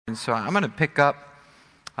And so I'm going to pick up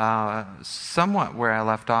somewhat where I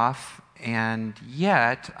left off, and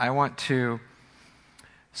yet I want to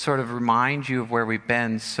sort of remind you of where we've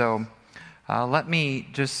been. So let me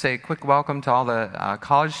just say a quick welcome to all the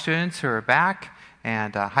college students who are back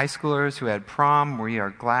and high schoolers who had prom. We are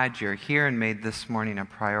glad you're here and made this morning a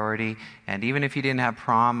priority. And even if you didn't have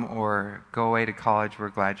prom or go away to college, we're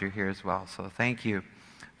glad you're here as well. So thank you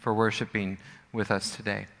for worshiping with us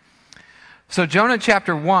today. So Jonah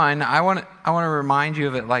chapter 1, I want to remind you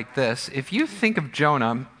of it like this. If you think of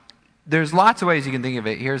Jonah, there's lots of ways you can think of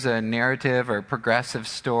it. Here's a narrative or a progressive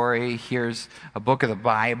story. Here's a book of the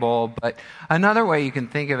Bible. But another way you can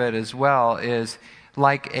think of it as well is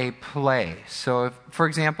like a play. So if, for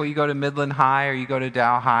example, you go to Midland High or you go to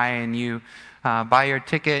Dow High and you buy your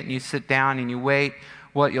ticket and you sit down and you wait,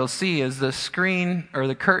 what you'll see is the screen or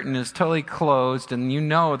the curtain is totally closed, and you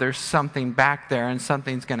know there's something back there and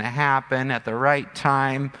something's going to happen at the right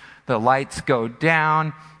time. The lights go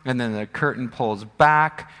down, and then the curtain pulls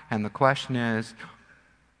back, and the question is,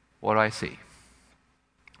 what do I see?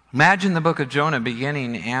 Imagine the book of Jonah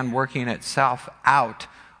beginning and working itself out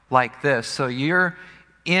like this. So you're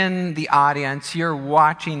in the audience, you're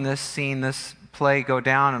watching this scene, this play go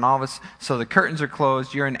down, and all of us. So the curtains are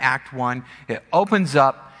closed. You're in Act 1. It opens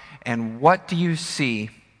up, and what do you see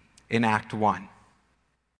in Act 1?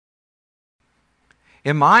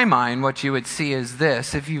 In my mind, what you would see is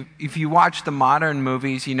this. If you watch the modern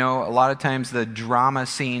movies, you know a lot of times the drama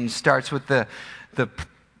scene starts with the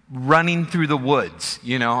running through the woods,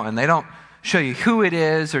 you know, and they don't show you who it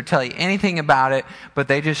is or tell you anything about it, but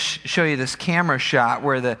they just show you this camera shot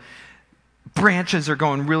where the branches are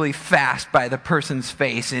going really fast by the person's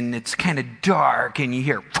face, and it's kind of dark, and you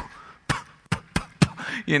hear,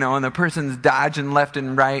 you know, and the person's dodging left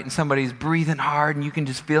and right, and somebody's breathing hard, and you can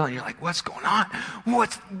just feel it, and you're like, what's going on?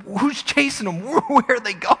 Who's chasing them? Where are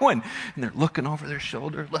they going? And they're looking over their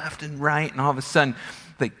shoulder left and right, and all of a sudden,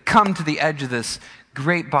 they come to the edge of this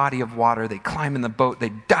great body of water. They climb in the boat.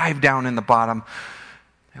 They dive down in the bottom.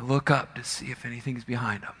 They look up to see if anything's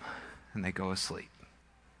behind them, and they go asleep.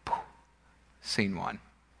 Scene 1.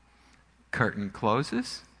 Curtain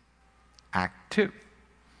closes. Act 2.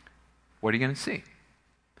 What are you going to see?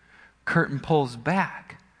 Curtain pulls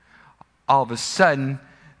back. All of a sudden,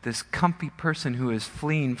 this comfy person who is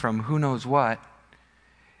fleeing from who knows what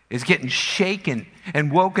is getting shaken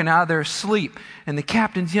and woken out of their sleep. And the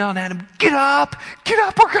captain's yelling at him, get up,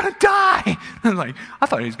 we're going to die. I'm like, I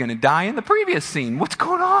thought he was going to die in the previous scene. What's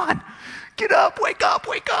going on? Get up, wake up,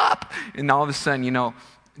 wake up. And all of a sudden, you know,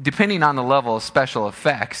 depending on the level of special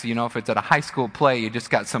effects, you know, if it's at a high school play, you just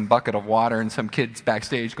got some bucket of water and some kids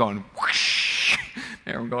backstage going, whoosh.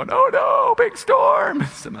 Everyone going, oh no, big storm.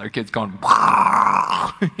 Some other kids going,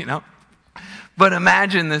 wah, you know. But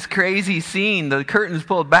imagine this crazy scene. The curtain's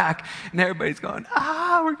pulled back, and everybody's going,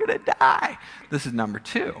 we're going to die. This is number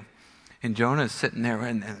 2. And Jonah's sitting there,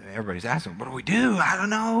 and everybody's asking, what do we do? I don't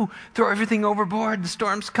know. Throw everything overboard. The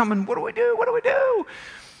storm's coming. What do we do? What do we do?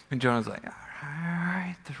 And Jonah's like, all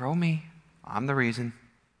right, throw me. I'm the reason.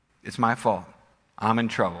 It's my fault. I'm in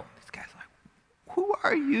trouble. These guys are like, who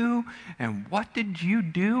are you? And what did you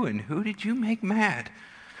do? And who did you make mad?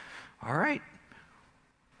 All right.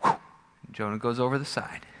 Jonah goes over the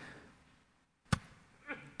side.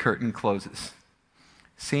 Curtain closes.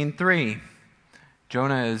 Scene 3.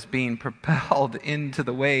 Jonah is being propelled into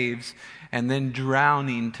the waves and then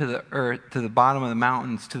drowning to the earth, to the bottom of the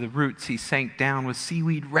mountains, to the roots. He sank down with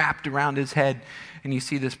seaweed wrapped around his head. And you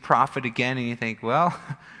see this prophet again, and you think, well,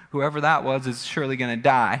 whoever that was is surely going to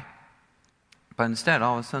die. But instead,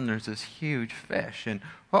 all of a sudden, there's this huge fish. And,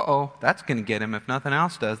 that's going to get him if nothing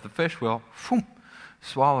else does. The fish will,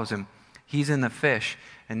 swallows him. He's in the fish.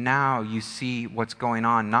 And now you see what's going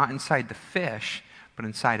on, not inside the fish, but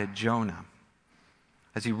inside of Jonah.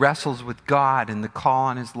 As he wrestles with God and the call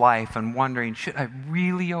on his life and wondering, should I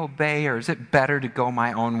really obey, or is it better to go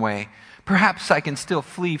my own way? Perhaps I can still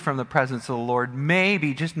flee from the presence of the Lord.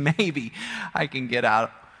 Maybe, just maybe, I can get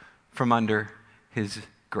out from under his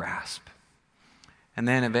grasp. And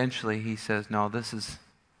then eventually he says, no, this is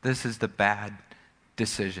the bad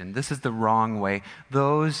decision. This is the wrong way.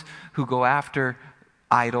 Those who go after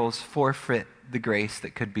idols forfeit the grace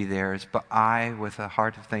that could be theirs, but I, with a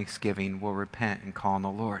heart of thanksgiving, will repent and call on the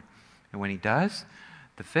Lord. And when he does,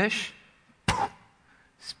 the fish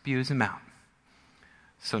spews him out.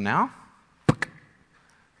 So now,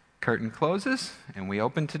 curtain closes, and we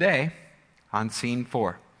open today on scene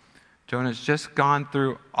 4. Jonah's just gone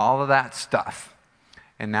through all of that stuff,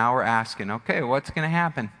 and now we're asking, okay, what's going to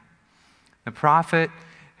happen? The prophet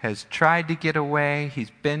has tried to get away.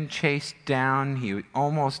 He's been chased down. He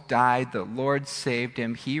almost died. The Lord saved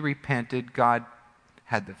him. He repented. God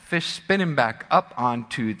had the fish spin him back up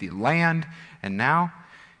onto the land. And now,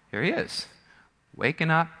 here he is,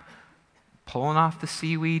 waking up, pulling off the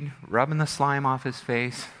seaweed, rubbing the slime off his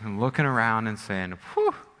face, and looking around and saying,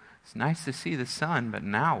 whew, it's nice to see the sun, but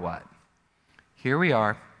now what? Here we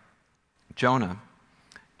are, Jonah,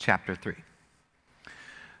 chapter 3.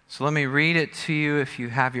 So let me read it to you. If you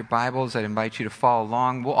have your Bibles, I'd invite you to follow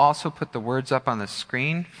along. We'll also put the words up on the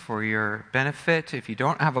screen for your benefit. If you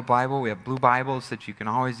don't have a Bible, we have blue Bibles that you can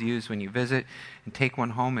always use when you visit, and take one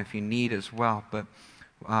home if you need as well. But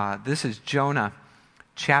this is Jonah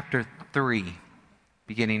chapter 3,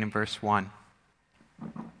 beginning in verse 1.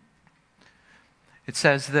 It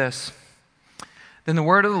says this: Then the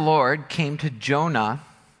word of the Lord came to Jonah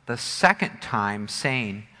the second time,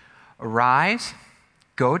 saying, Arise,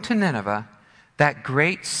 go to Nineveh, that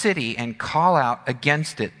great city, and call out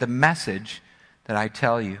against it the message that I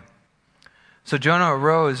tell you. So Jonah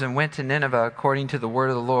arose and went to Nineveh according to the word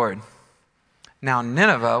of the Lord. Now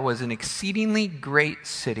Nineveh was an exceedingly great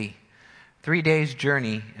city, 3 days'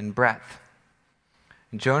 journey in breadth.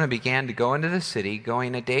 And Jonah began to go into the city,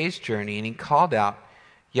 going a day's journey, and he called out,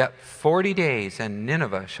 Yet 40 days, and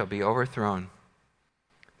Nineveh shall be overthrown.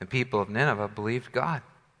 The people of Nineveh believed God.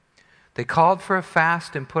 They called for a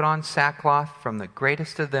fast and put on sackcloth, from the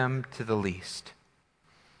greatest of them to the least.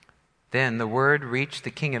 Then the word reached the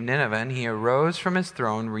king of Nineveh, and he arose from his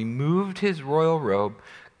throne, removed his royal robe,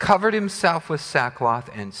 covered himself with sackcloth,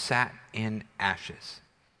 and sat in ashes.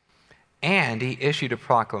 And he issued a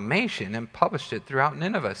proclamation and published it throughout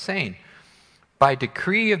Nineveh, saying, By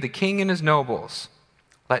decree of the king and his nobles,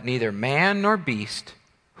 let neither man nor beast,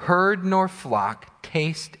 herd nor flock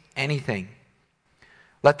taste anything.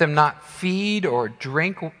 Let them not feed or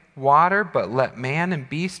drink water, but let man and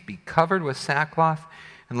beast be covered with sackcloth,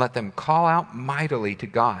 and let them call out mightily to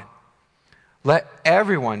God. Let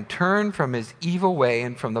everyone turn from his evil way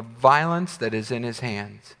and from the violence that is in his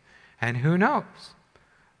hands. And who knows?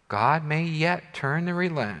 God may yet turn the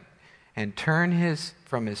relent and turn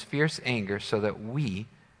from his fierce anger, so that we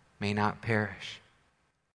may not perish.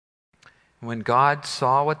 And when God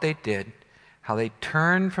saw what they did, how they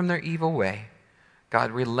turned from their evil way,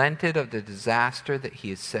 God relented of the disaster that he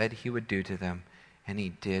had said he would do to them, and he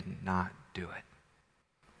did not do it.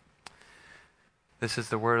 This is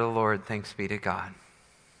the word of the Lord. Thanks be to God.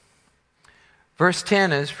 Verse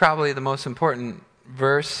 10 is probably the most important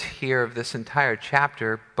verse here of this entire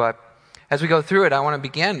chapter, but as we go through it, I want to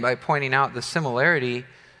begin by pointing out the similarity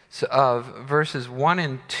of verses 1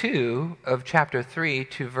 and 2 of chapter 3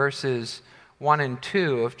 to verses 1 and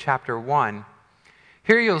 2 of chapter 1.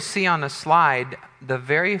 Here you'll see on the slide the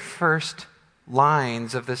very first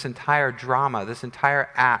lines of this entire drama, this entire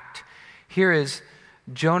act. Here is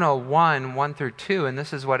Jonah 1 through 2, and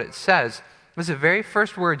this is what it says. This is the very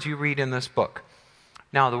first words you read in this book.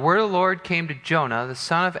 Now the word of the Lord came to Jonah, the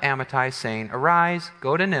son of Amittai, saying, Arise,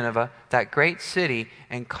 go to Nineveh, that great city,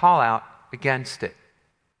 and call out against it.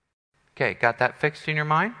 Okay, got that fixed in your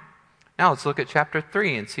mind? Now let's look at chapter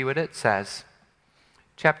 3 and see what it says.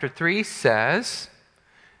 Chapter 3 says,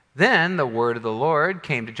 Then the word of the Lord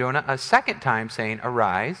came to Jonah a second time, saying,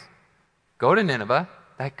 Arise, go to Nineveh,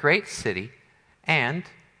 that great city, and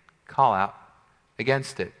call out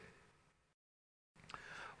against it.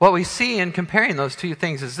 What we see in comparing those two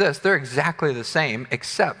things is this: they're exactly the same,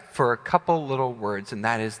 except for a couple little words, and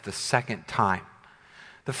that is the second time.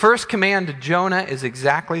 The first command to Jonah is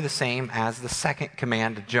exactly the same as the second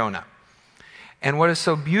command to Jonah. And what is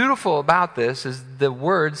so beautiful about this is the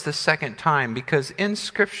words the second time, because in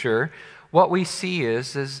Scripture, what we see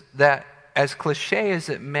is that, as cliche as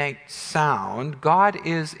it may sound, God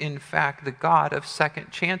is in fact the God of second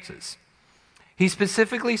chances. He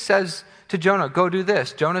specifically says to Jonah, go do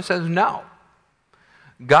this. Jonah says no.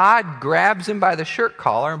 God grabs him by the shirt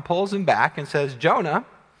collar and pulls him back and says, Jonah,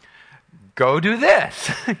 go do this.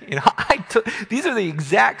 These are the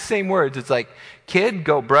exact same words. It's like, kid,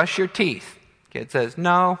 go brush your teeth. Kid says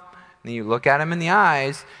no. And then you look at him in the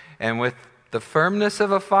eyes, and with the firmness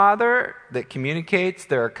of a father that communicates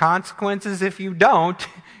there are consequences if you don't,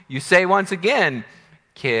 you say once again,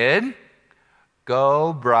 kid,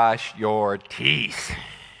 go brush your teeth.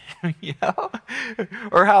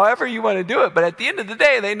 Or however you want to do it. But at the end of the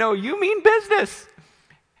day, they know you mean business.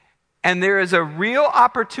 And there is a real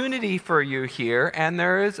opportunity for you here, and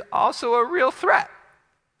there is also a real threat.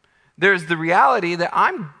 There's the reality that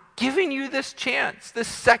I'm giving you this chance, this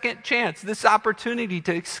second chance, this opportunity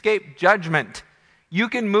to escape judgment. You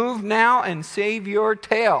can move now and save your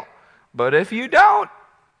tail. But if you don't,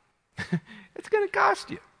 it's going to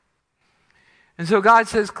cost you. And so God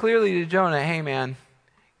says clearly to Jonah, hey man,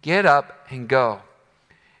 get up and go.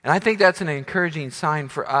 And I think that's an encouraging sign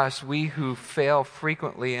for us, we who fail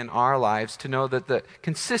frequently in our lives, to know that the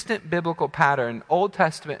consistent biblical pattern, Old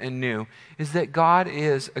Testament and New, is that God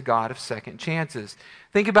is a God of second chances.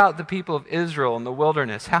 Think about the people of Israel in the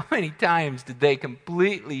wilderness. How many times did they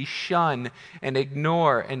completely shun and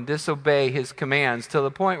ignore and disobey his commands to the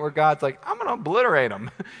point where God's like, I'm going to obliterate them.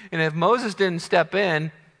 And if Moses didn't step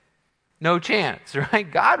in, no chance,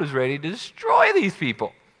 right? God was ready to destroy these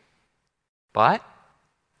people. But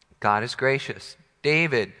God is gracious.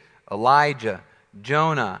 David, Elijah,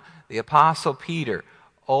 Jonah, the Apostle Peter,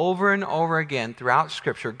 over and over again throughout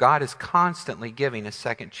Scripture, God is constantly giving a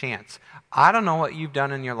second chance. I don't know what you've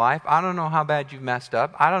done in your life. I don't know how bad you've messed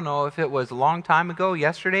up. I don't know if it was a long time ago,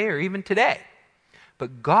 yesterday, or even today.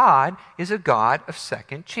 But God is a God of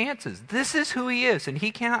second chances. This is who he is, and he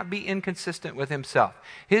cannot be inconsistent with himself.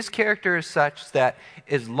 His character is such that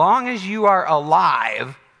as long as you are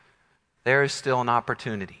alive, there is still an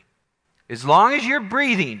opportunity. As long as you're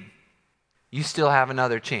breathing, you still have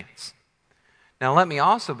another chance. Now, let me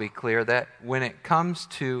also be clear that when it comes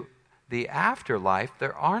to the afterlife,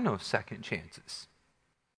 there are no second chances.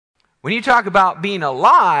 When you talk about being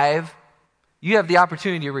alive, you have the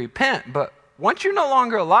opportunity to repent, but once you're no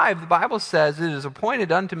longer alive, the Bible says it is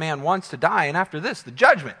appointed unto man once to die, and after this, the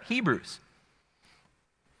judgment, Hebrews.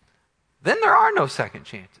 Then there are no second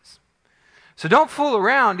chances. So don't fool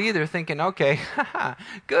around either thinking, okay,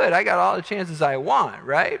 good, I got all the chances I want,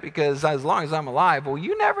 right? Because as long as I'm alive, well,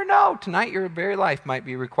 you never know. Tonight your very life might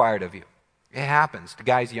be required of you. It happens to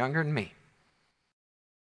guys younger than me.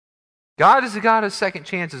 God is a God of second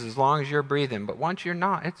chances as long as you're breathing, but once you're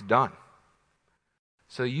not, it's done.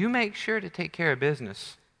 So you make sure to take care of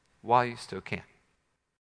business while you still can.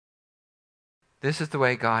 This is the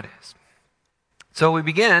way God is. So we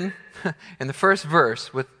begin in the first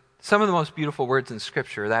verse with some of the most beautiful words in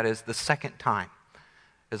Scripture, that is the second time.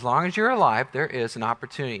 As long as you're alive, there is an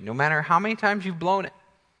opportunity. No matter how many times you've blown it,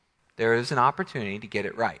 there is an opportunity to get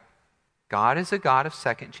it right. God is a God of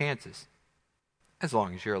second chances, as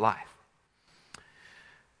long as you're alive.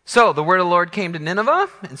 So the word of the Lord came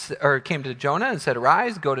to came to Jonah and said,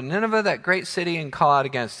 "Arise, go to Nineveh, that great city, and call out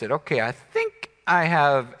against it." Okay, I think I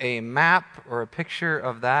have a map or a picture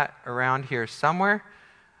of that around here somewhere.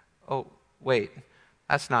 Oh, wait.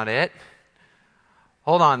 That's not it.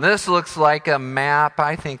 Hold on, this looks like a map.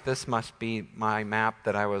 I think this must be my map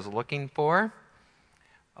that I was looking for.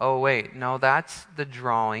 Oh wait, no, that's the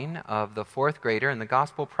drawing of the fourth grader in the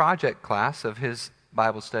Gospel Project class of his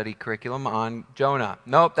Bible study curriculum on Jonah.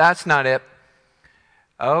 Nope, that's not it.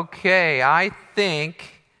 Okay, I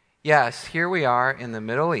think, yes, here we are in the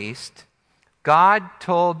Middle East. God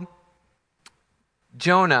told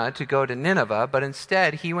Jonah to go to Nineveh, but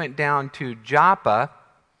instead he went down to Joppa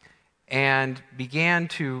and began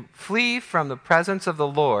to flee from the presence of the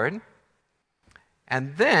Lord.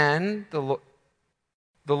 And then the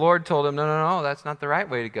Lord told him, no, that's not the right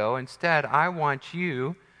way to go. Instead, I want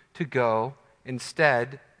you to go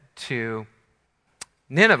instead to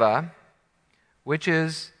Nineveh, which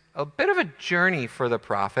is a bit of a journey for the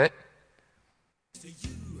prophet.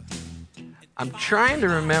 I'm trying to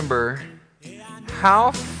remember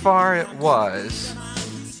how far it was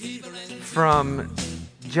from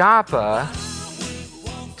Joppa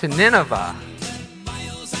to Nineveh.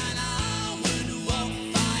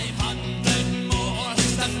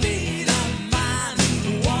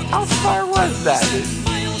 How far was that?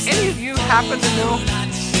 Did any of you happen to know?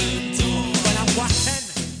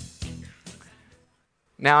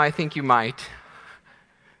 Now I think you might.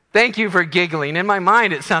 Thank you for giggling. In my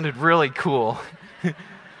mind, it sounded really cool. I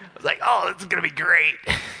was like, oh, this is going to be great.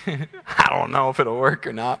 I don't know if it'll work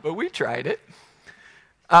or not, but we tried it.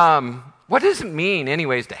 What does it mean,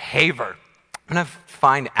 anyways, to haver? I'm going to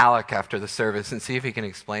find Alec after the service and see if he can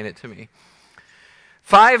explain it to me.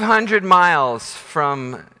 500 miles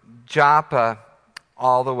from Joppa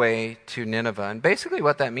all the way to Nineveh. And basically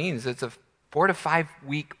what that means, it's a 4 to 5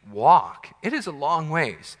 week walk. It is a long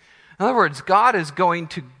ways. In other words, God is going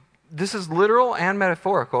to, this is literal and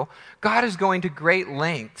metaphorical, God is going to great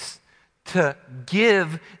lengths to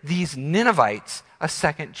give these Ninevites a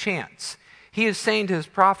second chance. He is saying to his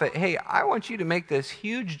prophet, hey, I want you to make this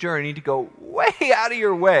huge journey to go way out of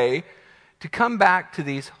your way to come back to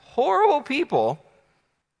these horrible people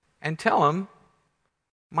and tell them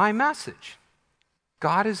my message.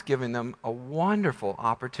 God has given them a wonderful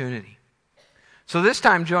opportunity. So this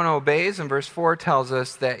time Jonah obeys, and verse 4 tells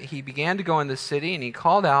us that he began to go in the city, and he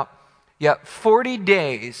called out, yet 40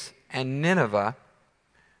 days, and Nineveh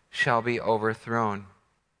shall be overthrown.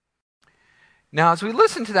 Now, as we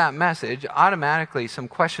listen to that message, automatically some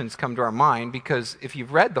questions come to our mind, because if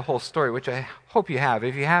you've read the whole story, which I hope you have,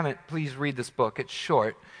 if you haven't, please read this book. It's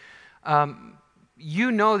short.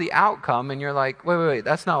 You know the outcome, and you're like, wait,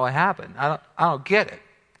 that's not what happened. I don't get it.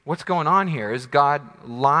 What's going on here? Is God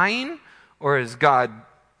lying, or is God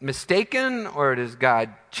mistaken, or does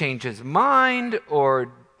God change his mind,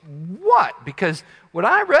 or what? Because when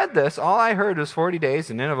I read this, all I heard was 40 days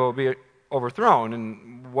and Nineveh will be overthrown,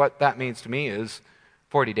 and what that means to me is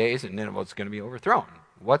 40 days and Nineveh is going to be overthrown.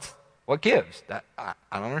 What gives? That I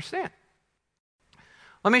don't understand.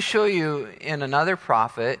 Let me show you in another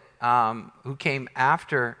prophet who came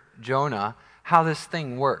after Jonah how this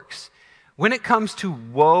thing works. When it comes to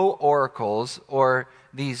woe oracles, or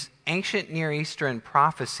these ancient Near Eastern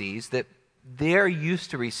prophecies that they're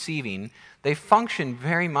used to receiving, they function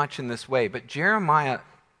very much in this way. But Jeremiah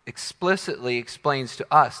explicitly explains to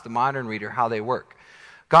us, the modern reader, how they work.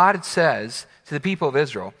 God says to the people of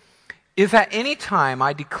Israel, "If at any time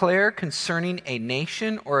I declare concerning a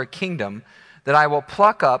nation or a kingdom that I will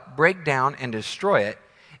pluck up, break down, and destroy it,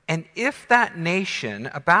 and if that nation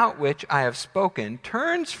about which I have spoken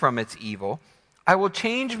turns from its evil, I will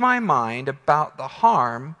change my mind about the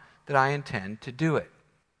harm that I intend to do it."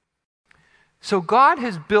 So God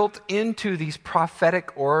has built into these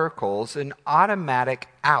prophetic oracles an automatic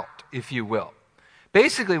out, if you will.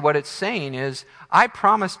 Basically what it's saying is, I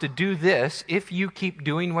promise to do this if you keep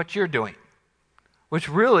doing what you're doing. Which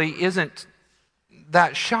really isn't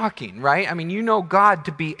that shocking, right? I mean, you know God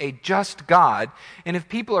to be a just God, and if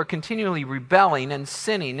people are continually rebelling and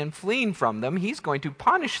sinning and fleeing from them, he's going to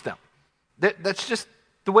punish them. That's just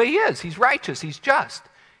the way he is. He's righteous, he's just,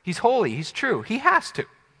 he's holy, he's true. He has to.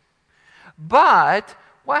 But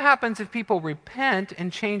what happens if people repent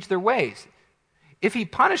and change their ways? If he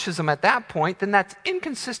punishes them at that point, then that's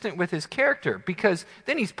inconsistent with his character, because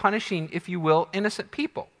then he's punishing, if you will, innocent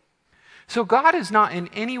people. So God is not in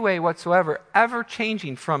any way whatsoever ever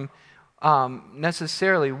changing from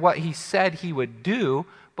necessarily what he said he would do,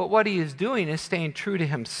 but what he is doing is staying true to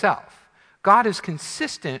himself. God is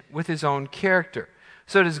consistent with his own character.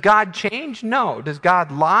 So does God change? No. Does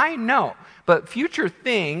God lie? No. But future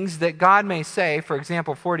things that God may say, for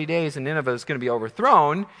example, 40 days and Nineveh is going to be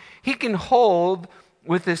overthrown, he can hold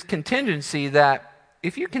with this contingency that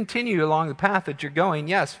if you continue along the path that you're going,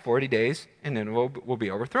 yes, 40 days and Nineveh will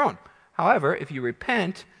be overthrown. However, if you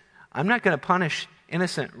repent, I'm not going to punish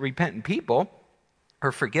innocent, repentant people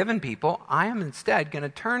or forgiven people. I am instead going to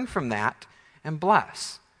turn from that and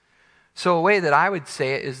bless. So a way that I would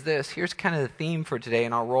say it is this. Here's kind of the theme for today,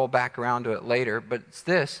 and I'll roll back around to it later, but it's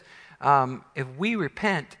this. If we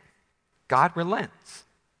repent, God relents.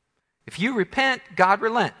 If you repent, God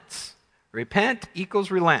relents. Repent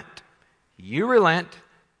equals relent. You relent,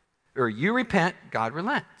 or you repent, God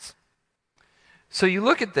relents. So you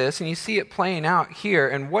look at this and you see it playing out here,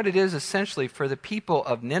 and what it is essentially for the people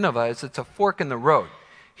of Nineveh is it's a fork in the road.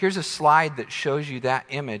 Here's a slide that shows you that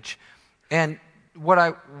image. And what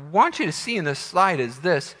I want you to see in this slide is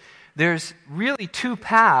this. There's really two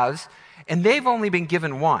paths, and they've only been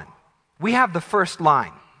given one. We have the first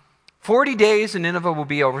line. 40 days and Nineveh will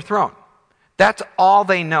be overthrown. That's all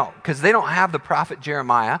they know, because they don't have the prophet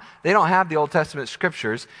Jeremiah. They don't have the Old Testament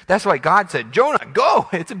scriptures. That's why God said, Jonah, go!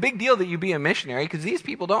 It's a big deal that you be a missionary, because these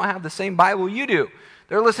people don't have the same Bible you do.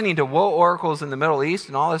 They're listening to woe oracles in the Middle East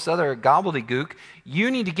and all this other gobbledygook.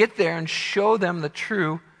 You need to get there and show them the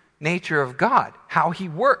true nature of God, how he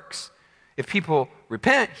works. If people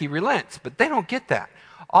repent, he relents, but they don't get that.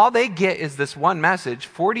 All they get is this one message,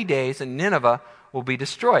 40 days and Nineveh will be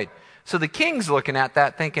destroyed. So the king's looking at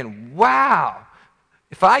that thinking, wow,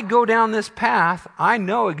 if I go down this path, I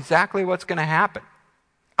know exactly what's going to happen.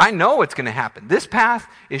 I know what's going to happen. This path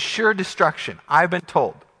is sure destruction. I've been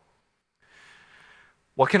told.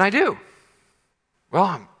 What can I do?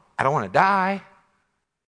 Well, I don't want to die,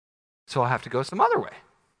 so I'll have to go some other way.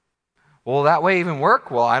 Will that way even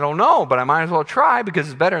work? Well, I don't know, but I might as well try because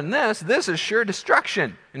it's better than this. This is sure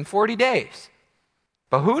destruction in 40 days.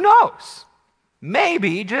 But who knows?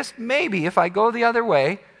 Maybe, just maybe, if I go the other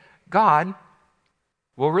way, God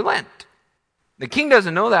will relent. The king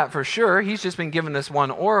doesn't know that for sure. He's just been given this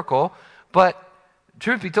one oracle. But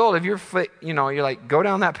truth be told, if you're like, go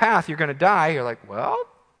down that path, you're going to die. You're like, well,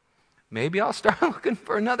 maybe I'll start looking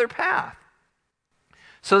for another path.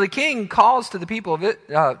 So the king calls to the people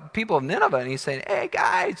of Nineveh, and he's saying, hey,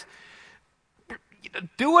 guys,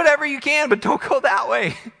 do whatever you can, but don't go that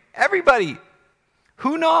way. Everybody,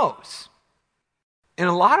 who knows? In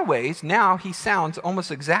a lot of ways, now he sounds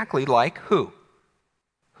almost exactly like who?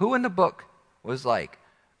 Who in the book was like,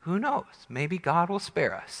 who knows? Maybe God will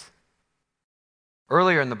spare us.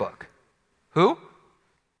 Earlier in the book, Who?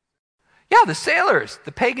 Yeah, the sailors,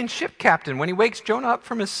 the pagan ship captain. When he wakes Jonah up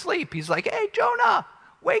from his sleep, he's like, hey, Jonah,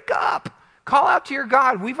 wake up. Call out to your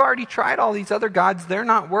God. We've already tried all these other gods. They're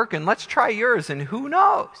not working. Let's try yours. And who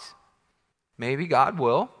knows? Maybe God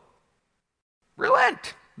will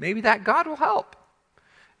relent. Maybe that God will help.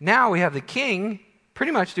 Now we have the king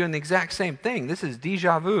pretty much doing the exact same thing. This is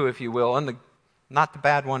deja vu, if you will, and not the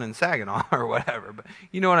bad one in Saginaw or whatever, but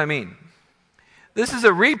you know what I mean. This is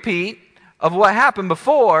a repeat of what happened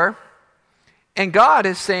before, and God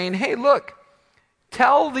is saying, hey, look,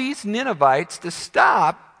 tell these Ninevites to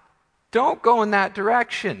stop. Don't go in that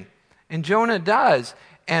direction. And Jonah does.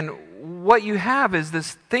 And what you have is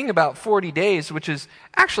this thing about 40 days, which is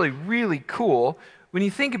actually really cool. When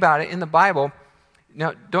you think about it in the Bible,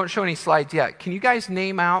 now don't show any slides yet. Can you guys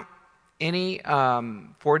name out any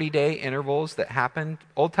 40-day intervals that happened,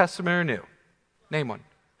 Old Testament or New? Name one.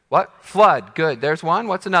 What? Flood. Good. There's one.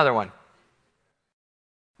 What's another one?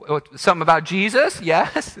 Something about Jesus?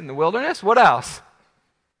 Yes. In the wilderness. What else?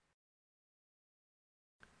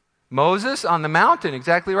 Moses on the mountain.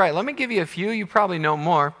 Exactly right. Let me give you a few. You probably know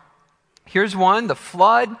more. Here's one. The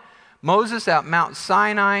flood. Moses at Mount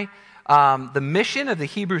Sinai. The mission of the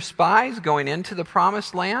Hebrew spies going into the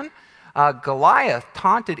promised land. Goliath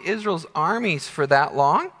taunted Israel's armies for that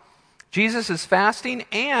long. Jesus is fasting,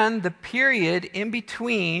 and the period in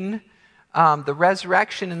between the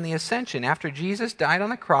resurrection and the ascension. After Jesus died on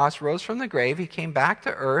the cross, rose from the grave, he came back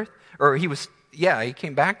to earth, he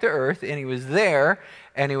came back to earth, and he was there,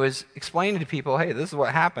 and he was explaining to people, hey, this is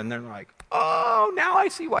what happened. They're like, oh, now I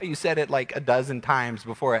see why you said it like a dozen times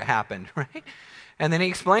before it happened, right? And then he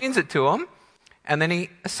explains it to them, and then he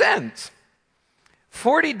ascends.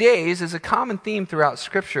 40 days is a common theme throughout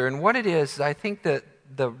Scripture, and what it is, I think that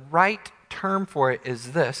the right term for it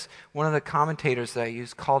is this. One of the commentators that I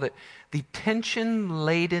use called it the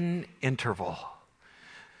tension-laden interval.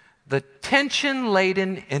 The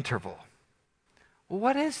tension-laden interval.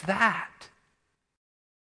 What is that?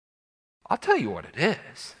 I'll tell you what it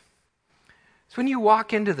is. It's when you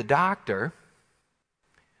walk into the doctor,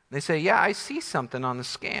 they say, yeah, I see something on the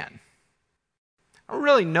scan. I don't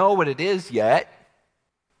really know what it is yet.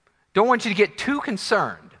 Don't want you to get too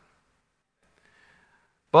concerned.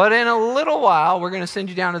 But in a little while, we're going to send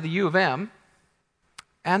you down to the U of M,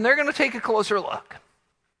 and they're going to take a closer look.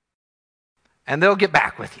 And they'll get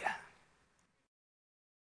back with you.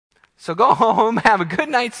 So go home, have a good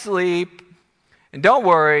night's sleep, and don't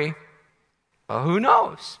worry. But who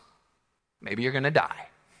knows? Maybe you're going to die.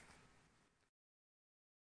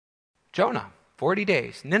 Jonah, 40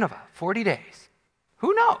 days. Nineveh, 40 days.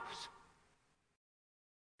 Who knows?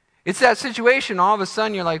 It's that situation, all of a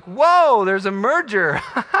sudden you're like, whoa, there's a merger.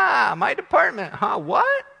 My department.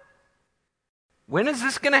 What? When is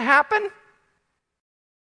this going to happen?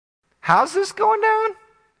 How's this going down?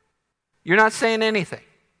 You're not saying anything.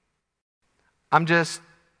 I'm just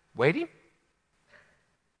waiting.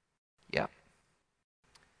 Yep.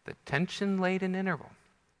 The tension-laden interval.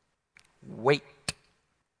 Wait.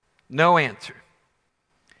 No answer.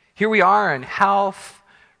 Here we are in health,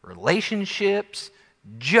 relationships,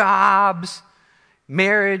 jobs,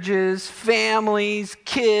 marriages, families,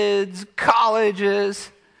 kids, colleges.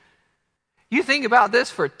 You think about this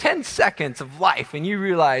for 10 seconds of life and you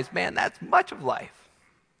realize, man, that's much of life.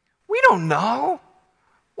 We don't know.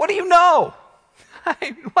 What do you know?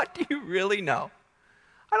 What do you really know?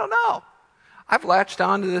 I don't know. I've latched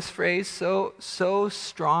onto this phrase so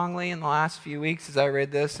strongly in the last few weeks as I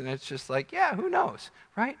read this, and it's just like, yeah, who knows,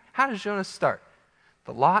 right? How does Jonah start?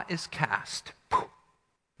 The lot is cast.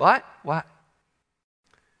 But what?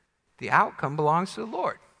 The outcome belongs to the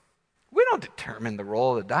Lord. We don't determine the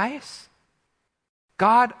roll of the dice.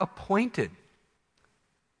 God appointed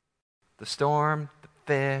the storm, the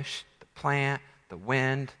fish, the plant, the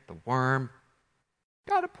wind, the worm.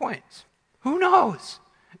 God appoints. Who knows?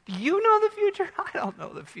 Do you know the future? I don't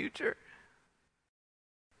know the future.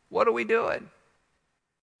 What are we doing?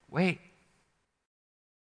 Wait.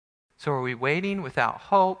 So are we waiting without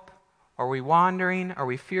hope? Are we wandering? Are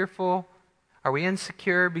we fearful? Are we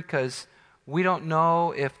insecure because we don't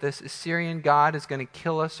know if this Assyrian God is going to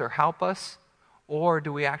kill us or help us? Or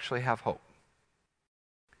do we actually have hope?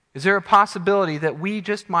 Is there a possibility that we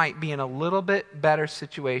just might be in a little bit better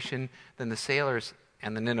situation than the sailors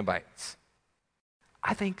and the Ninevites?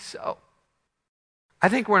 I think so. I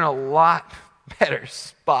think we're in a lot better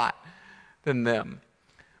spot than them.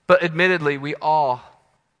 But admittedly, we all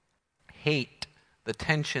hate the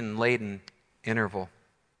tension-laden interval.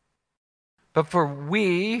 But for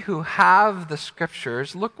we who have the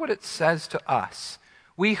Scriptures, look what it says to us.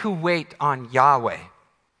 We who wait on Yahweh.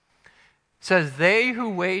 says, "They who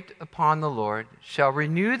wait upon the Lord shall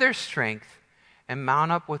renew their strength and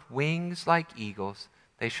mount up with wings like eagles.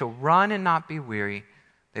 They shall run and not be weary.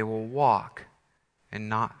 They will walk and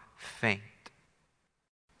not faint."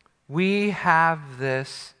 We have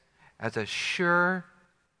this as a sure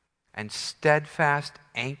and steadfast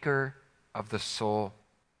anchor of the soul,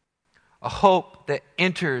 a hope that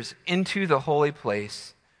enters into the holy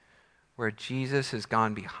place where Jesus has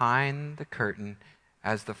gone behind the curtain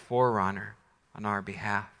as the forerunner on our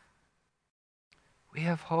behalf. We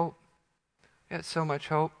have hope. We have so much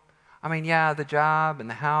hope. I mean, yeah, the job and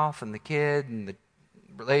the health and the kid and the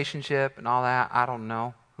relationship and all that, I don't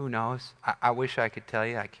know. Who knows? I wish I could tell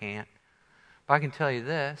you. I can't. But I can tell you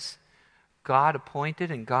this. God appointed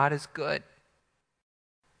and God is good.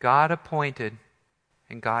 God appointed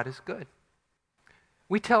and God is good.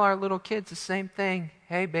 We tell our little kids the same thing.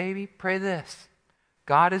 Hey, baby, pray this.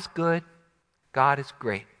 God is good. God is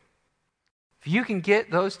great. If you can get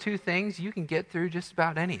those two things, you can get through just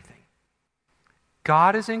about anything.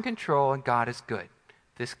 God is in control and God is good.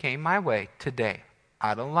 This came my way today.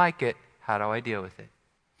 I don't like it. How do I deal with it?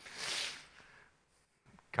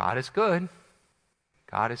 God is good.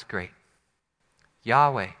 God is great.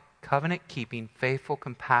 Yahweh, covenant-keeping, faithful,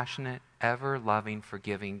 compassionate, ever-loving,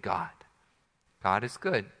 forgiving God. God is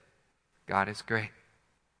good. God is great.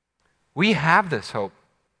 We have this hope.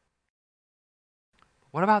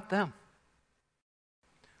 What about them?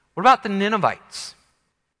 What about the Ninevites?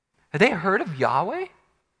 Had they heard of Yahweh?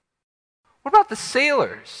 What about the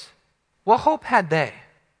sailors? What hope had they?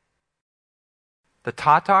 The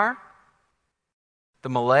Tatar? The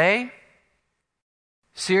Malay?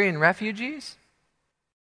 Syrian refugees?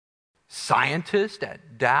 Scientists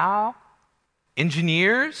at Dow?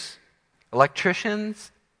 Engineers?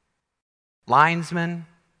 Electricians? Linesmen?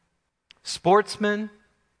 Sportsmen?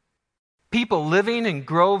 People living in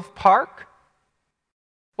Grove Park?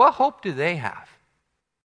 What hope do they have?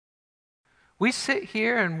 We sit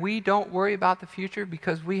here and we don't worry about the future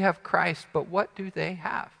because we have Christ, but what do they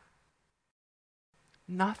have?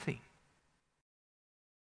 Nothing.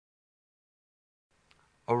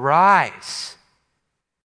 Arise,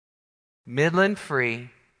 Midland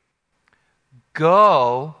free,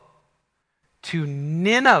 go to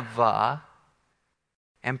Nineveh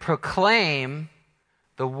and proclaim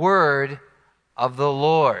the word of the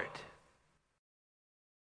Lord.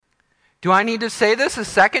 Do I need to say this a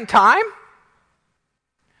second time?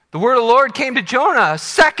 The word of the Lord came to Jonah a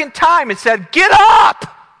second time and said, "Get up!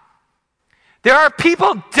 There are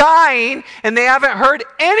people dying and they haven't heard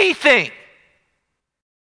anything.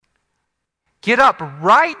 Get up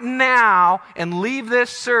right now and leave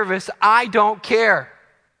this service. I don't care.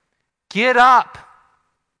 Get up.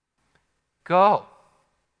 Go."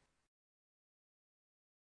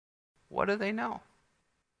 What do they know?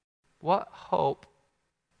 What hope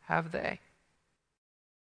have they?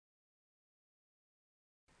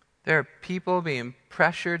 There are people being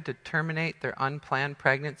pressured to terminate their unplanned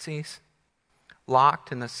pregnancies,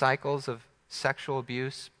 locked in the cycles of sexual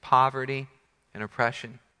abuse, poverty, and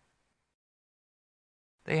oppression.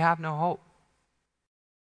 They have no hope.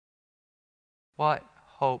 What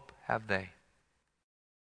hope have they?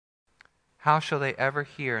 How shall they ever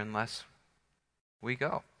hear unless we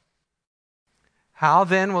go? How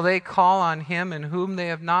then will they call on him in whom they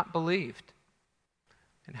have not believed?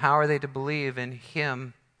 And how are they to believe in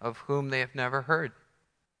him of whom they have never heard?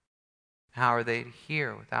 How are they to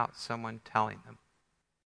hear without someone telling them?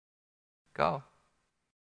 Go.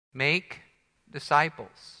 Make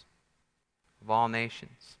disciples of all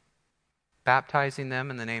nations, baptizing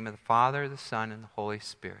them in the name of the Father, the Son, and the Holy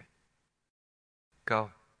Spirit.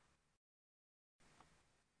 Go.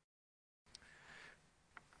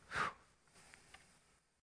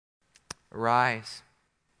 Arise,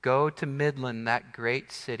 go to Midland, that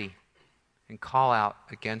great city, and call out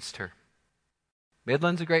against her.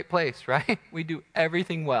 Midland's a great place, right? We do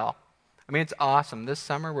everything well. I mean, it's awesome. This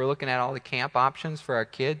summer, we're looking at all the camp options for our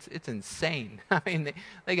kids. It's insane. I mean,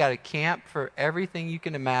 they got a camp for everything you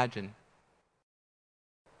can imagine.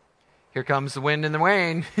 Here comes the wind and the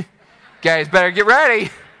rain. Guys, better get ready.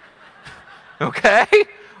 Okay?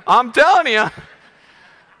 I'm telling you,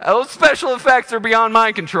 those special effects are beyond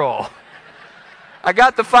my control. I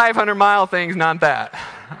got the 500-mile things, not that.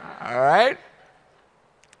 All right?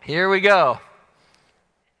 Here we go.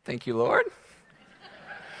 Thank you, Lord.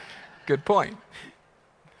 Good point.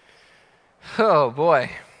 Oh,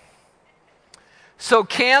 boy. So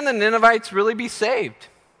can the Ninevites really be saved?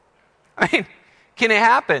 I mean, can it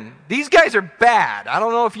happen? These guys are bad. I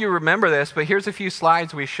don't know if you remember this, but here's a few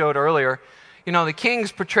slides we showed earlier. You know, the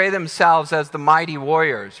kings portray themselves as the mighty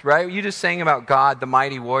warriors, right? You just sang about God, the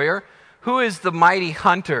mighty warrior. Who is the mighty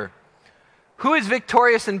hunter? Who is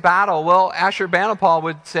victorious in battle? Well, Ashurbanipal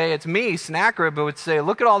would say, it's me. Sennacherib would say,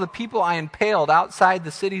 look at all the people I impaled outside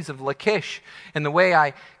the cities of Lachish, and the way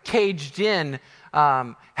I caged in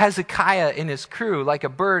Hezekiah and his crew like a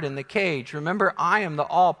bird in the cage. Remember, I am the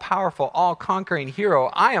all-powerful, all-conquering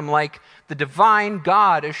hero. I am like the divine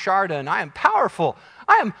God, Ashardan. I am powerful.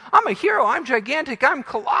 I'm a hero. I'm gigantic. I'm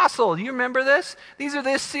colossal. Do you remember this? These are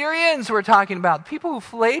the Assyrians we're talking about. People who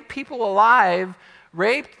flayed people alive,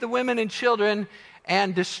 raped the women and children,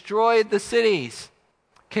 and destroyed the cities.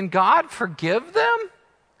 Can God forgive them?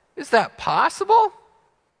 Is that possible?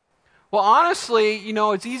 Well, honestly,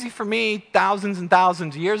 it's easy for me thousands and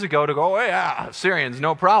thousands of years ago to go, oh, yeah, Assyrians,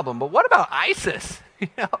 no problem. But what about ISIS?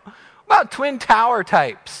 What about Twin Tower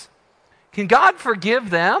types? Can God forgive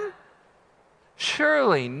them?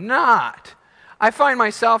 Surely not. I find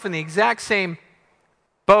myself in the exact same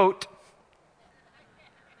boat.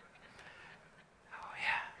 Oh,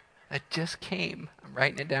 yeah, that just came. I'm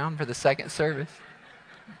writing it down for the second service.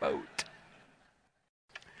 Boat.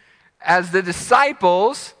 As the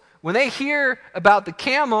disciples, when they hear about the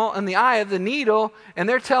camel and the eye of the needle, and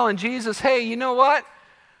they're telling Jesus, hey, you know what?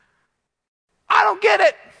 I don't get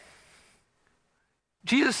it.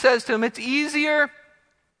 Jesus says to them, it's easier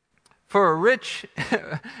for a rich,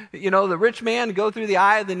 the rich man to go through the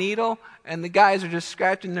eye of the needle, and the guys are just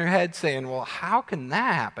scratching their heads saying, well, how can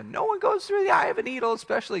that happen? No one goes through the eye of a needle,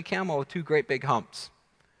 especially a camel with two great big humps.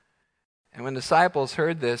 And when the disciples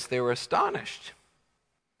heard this, they were astonished.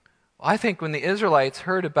 Well, I think when the Israelites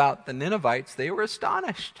heard about the Ninevites, they were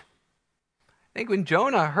astonished. I think when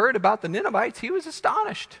Jonah heard about the Ninevites, he was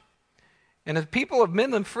astonished. And if people of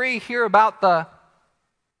Midland Free hear about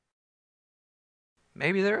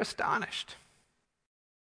maybe they're astonished.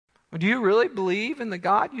 Do you really believe in the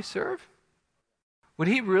God you serve? Would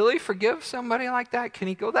he really forgive somebody like that? Can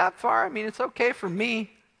he go that far? I mean, it's okay for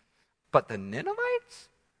me. But the Ninevites?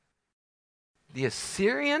 The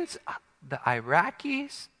Assyrians? The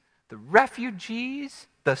Iraqis? The refugees?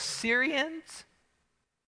 The Syrians?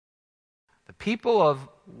 The people of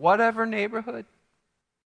whatever neighborhood?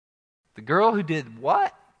 The girl who did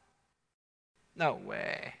what? No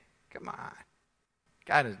way. Come on.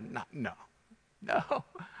 God is not, no.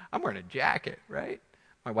 I'm wearing a jacket, right?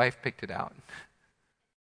 My wife picked it out.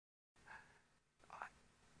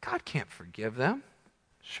 God can't forgive them.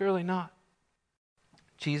 Surely not.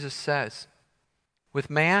 Jesus says, with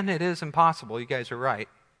man it is impossible. You guys are right.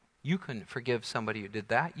 You couldn't forgive somebody who did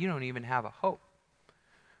that. You don't even have a hope.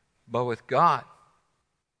 But with God,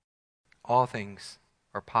 all things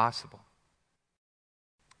are possible.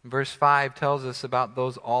 Verse 5 tells us about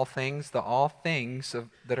those all things. The all things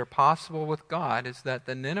that are possible with God is that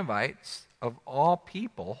the Ninevites, of all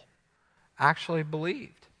people, actually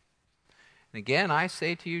believed. And again, I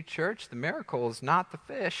say to you, church, the miracle is not the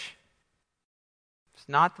fish. It's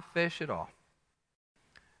not the fish at all.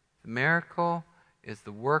 The miracle is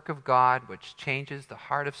the work of God which changes the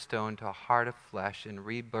heart of stone to a heart of flesh and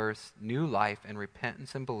rebirths new life and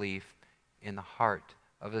repentance and belief in the heart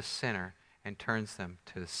of the sinner and turns them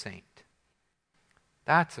to the saint.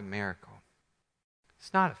 That's a miracle.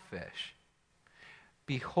 It's not a fish.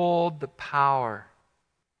 Behold the power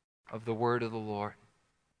of the word of the Lord.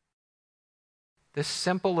 This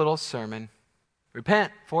simple little sermon,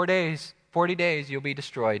 repent, 40 days you'll be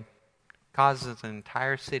destroyed, causes an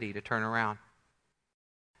entire city to turn around.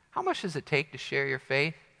 How much does it take to share your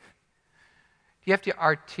faith? Do you have to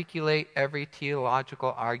articulate every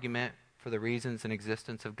theological argument for the reasons and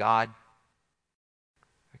existence of God?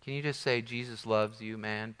 Or can you just say, Jesus loves you,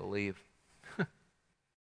 man, believe?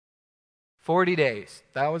 40 days,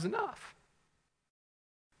 that was enough.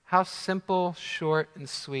 How simple, short, and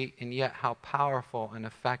sweet, and yet how powerful and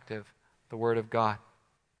effective the Word of God.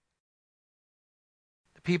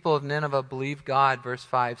 The people of Nineveh believed God, verse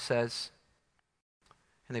 5 says,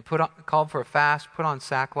 and they called for a fast, put on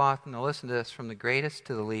sackcloth, and now listen to this, from the greatest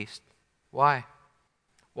to the least. Why?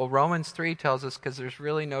 Well, Romans 3 tells us because there's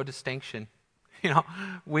really no distinction.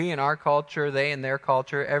 We in our culture, they in their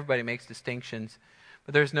culture, everybody makes distinctions.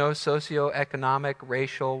 But there's no socioeconomic,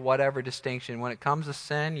 racial, whatever distinction. When it comes to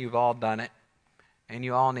sin, you've all done it. And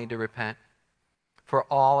you all need to repent. For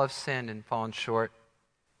all have sinned and fallen short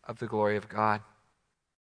of the glory of God.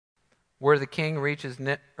 Word reached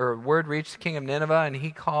the king of Nineveh, and he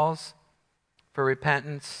calls for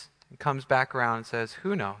repentance and comes back around and says,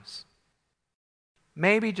 who knows?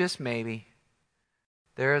 Maybe, just maybe,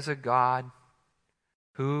 there is a God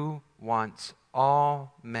who wants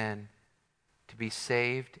all men to be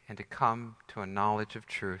saved and to come to a knowledge of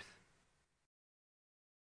truth.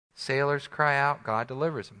 Sailors cry out, God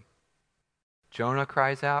delivers them. Jonah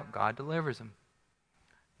cries out, God delivers him.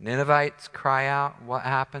 Ninevites cry out. What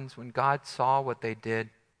happens when God saw what they did?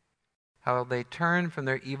 How they turned from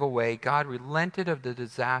their evil way. God relented of the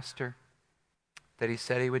disaster that he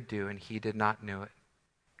said he would do, and he did not know it.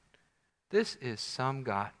 This is some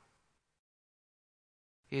God.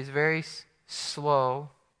 He is very slow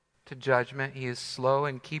to judgment. He is slow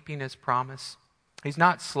in keeping his promise. He's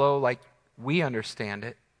not slow like we understand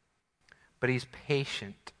it, but he's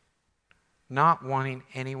patient, not wanting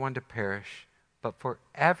anyone to perish, but for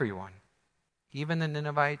everyone, even the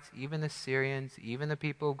Ninevites, even the Syrians, even the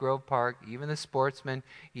people of Grove Park, even the sportsman,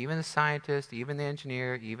 even the scientist, even the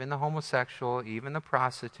engineer, even the homosexual, even the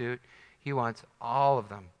prostitute. He wants all of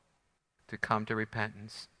them to come to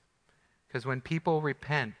repentance. Because when people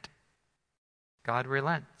repent, God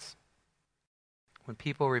relents. When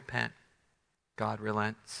people repent, God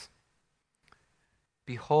relents.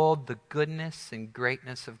 Behold the goodness and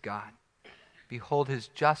greatness of God. Behold his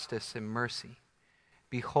justice and mercy.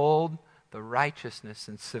 Behold the righteousness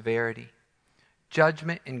and severity.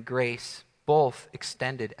 Judgment and grace both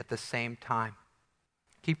extended at the same time.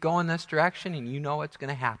 Keep going this direction and you know what's going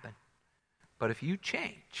to happen. But if you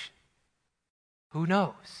change, who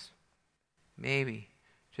knows? Maybe,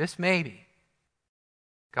 just maybe,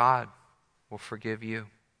 God will forgive you.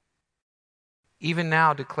 Even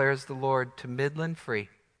now, declares the Lord to Midland Free.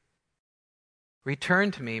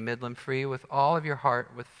 Return to me, Midland Free, with all of your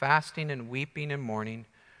heart, with fasting and weeping and mourning.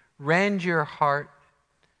 Rend your heart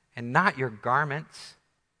and not your garments.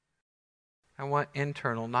 I want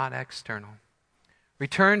internal, not external.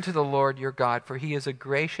 Return to the Lord your God, for he is a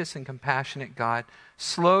gracious and compassionate God,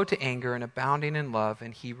 slow to anger and abounding in love,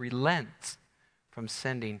 and he relents from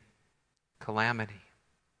sending calamity.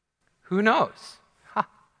 Who knows?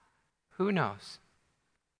 Who knows?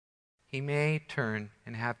 He may turn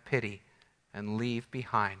and have pity and leave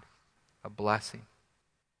behind a blessing.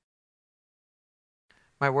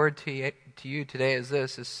 My word to you today is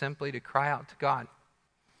this, is simply to cry out to God.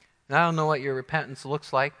 And I don't know what your repentance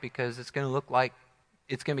looks like, because it's going to look like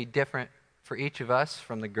it's going to be different for each of us,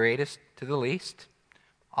 from the greatest to the least.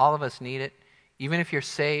 All of us need it. Even if you're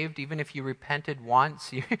saved, even if you repented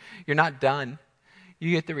once, you're not done. You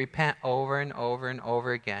get to repent over and over and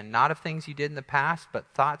over again. Not of things you did in the past,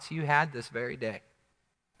 but thoughts you had this very day.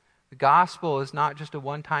 The gospel is not just a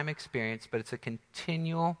one-time experience, but it's a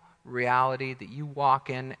continual reality that you walk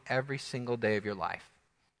in every single day of your life.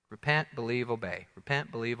 Repent, believe, obey.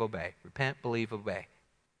 Repent, believe, obey. Repent, believe, obey.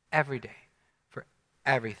 Every day. For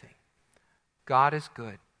everything. God is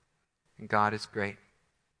good. And God is great.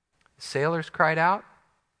 The sailors cried out.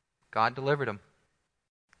 God delivered them.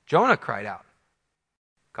 Jonah cried out.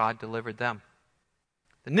 God delivered them.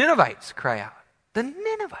 The Ninevites cry out. The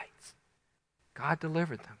Ninevites. God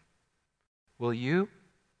delivered them. Will you?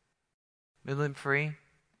 Midland Free?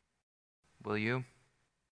 Will you?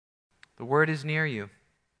 The word is near you,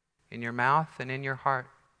 in your mouth and in your heart.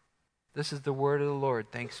 This is the word of the Lord.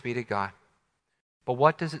 Thanks be to God. But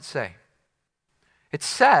what does it say? It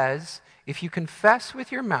says, if you confess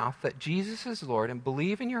with your mouth that Jesus is Lord and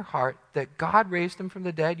believe in your heart that God raised him from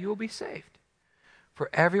the dead, you will be saved. For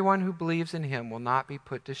everyone who believes in him will not be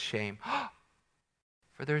put to shame.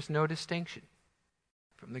 For there's no distinction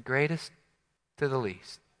from the greatest to the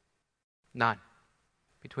least. None.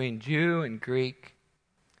 Between Jew and Greek,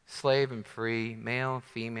 slave and free, male and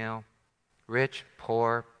female, rich,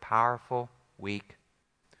 poor, powerful, weak.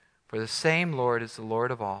 For the same Lord is the Lord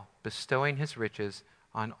of all, bestowing his riches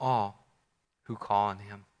on all who call on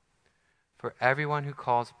him. For everyone who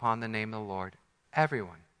calls upon the name of the Lord,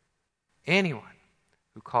 everyone, anyone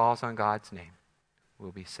who calls on God's name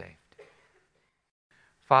will be saved.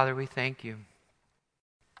 Father, we thank you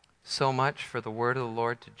so much for the word of the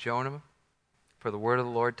Lord to Jonah, for the word of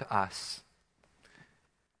the Lord to us.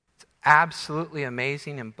 It's absolutely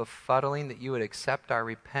amazing and befuddling that you would accept our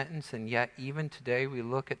repentance, and yet even today we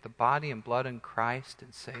look at the body and blood in Christ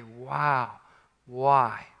and say, wow,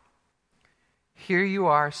 why? Here you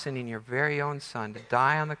are sending your very own Son to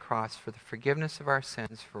die on the cross for the forgiveness of our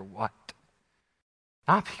sins. For what?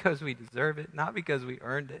 Not because we deserve it, not because we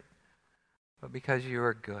earned it, but because you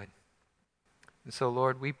are good. And so,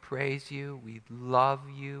 Lord, we praise you, we love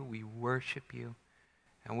you, we worship you,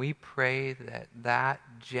 and we pray that that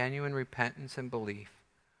genuine repentance and belief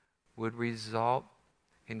would result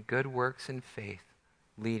in good works and faith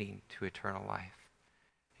leading to eternal life.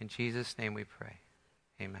 In Jesus' name we pray.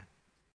 Amen.